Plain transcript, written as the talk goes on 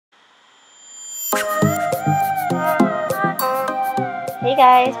Hey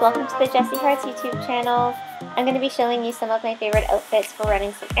guys, welcome to the Jessihearts YouTube channel. I'm going to be showing you some of my favorite outfits for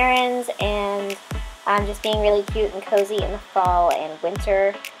running some errands and just being really cute and cozy in the fall and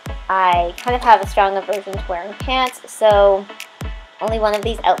winter. I kind of have a strong aversion to wearing pants, so only one of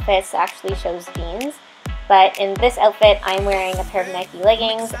these outfits actually shows jeans. But in this outfit, I'm wearing a pair of Nike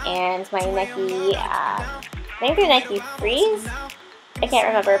leggings and my Nike, I think they're Nike Freeze? I can't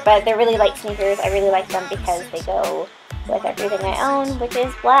remember, but they're really light sneakers. I really like them because they go with everything I own, which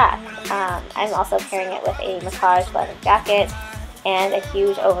is black. I'm also pairing it with a massage leather jacket and a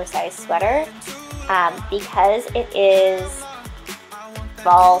huge oversized sweater. Because it is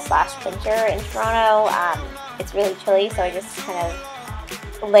fall/winter in Toronto, it's really chilly, so I just kind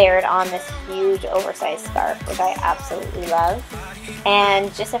of layered on this huge oversized scarf, which I absolutely love.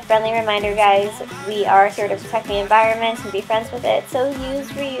 And just a friendly reminder, guys, we are here to protect the environment and be friends with it, so use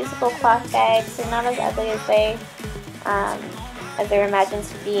reusable cloth bags. They're not as ugly as they're imagined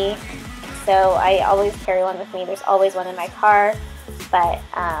to be. So I always carry one with me. There's always one in my car, but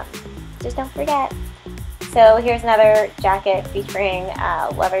just don't forget. So here's another jacket featuring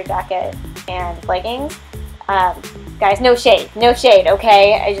leather jacket and leggings. Guys, no shade,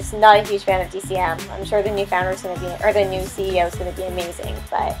 okay? I'm just not a huge fan of DCM. I'm sure the new founder's gonna be, or the new CEO is gonna be amazing,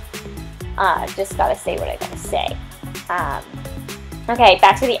 but just gotta say what I gotta say. Okay,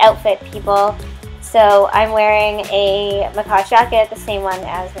 back to the outfit, people. So I'm wearing a massage jacket, the same one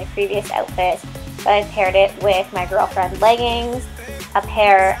as my previous outfit, but I paired it with my girlfriend leggings, a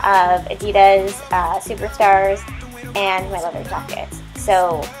pair of Adidas Superstars, and my leather jacket.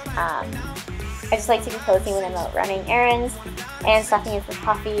 So I just like to be cozy when I'm out running errands and stopping in for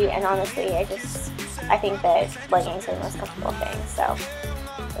coffee, and honestly, I think that leggings are the most comfortable thing, so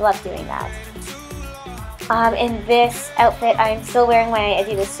I love doing that. In this outfit, I'm still wearing my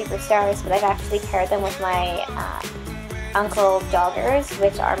Adidas Superstars, but I've actually paired them with my Uncle joggers,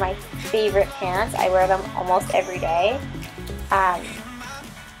 which are my favorite pants. I wear them almost every day.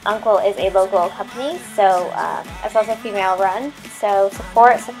 Uncle is a local company, so it's also female run, so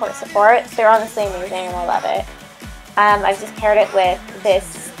support. They're honestly amazing and I love it. I've just paired it with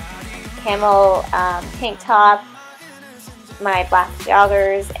this camel pink top, my black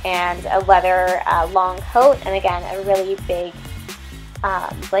joggers, and a leather long coat, and again a really big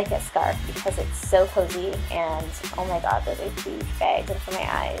blanket scarf because it's so cozy. And oh my god, those are huge bags, and for my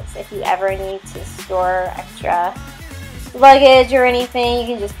eyes, if you ever need to store extra luggage or anything, you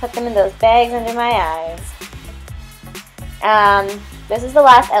can just put them in those bags under my eyes. This is the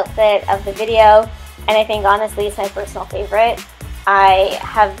last outfit of the video, and I think honestly it's my personal favorite. I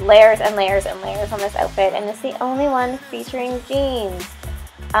have layers and layers and layers on this outfit, and it's the only one featuring jeans.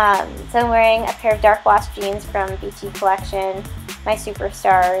 So I'm wearing a pair of dark wash jeans from BT Collection, my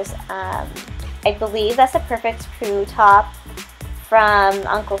Superstars. I believe that's a perfect crew top from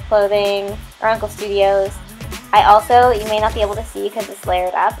Uncle Clothing or Uncle Studios. I also, you may not be able to see because it's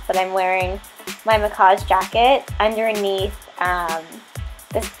layered up, but I'm wearing my massage jacket underneath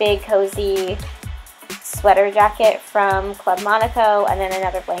this big cozy sweater jacket from Club Monaco, and then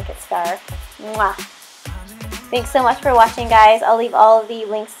another blanket scarf. Mwah! Thanks so much for watching, guys. I'll leave all of the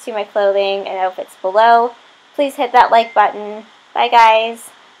links to my clothing and outfits below. Please hit that like button. Bye,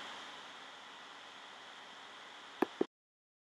 guys.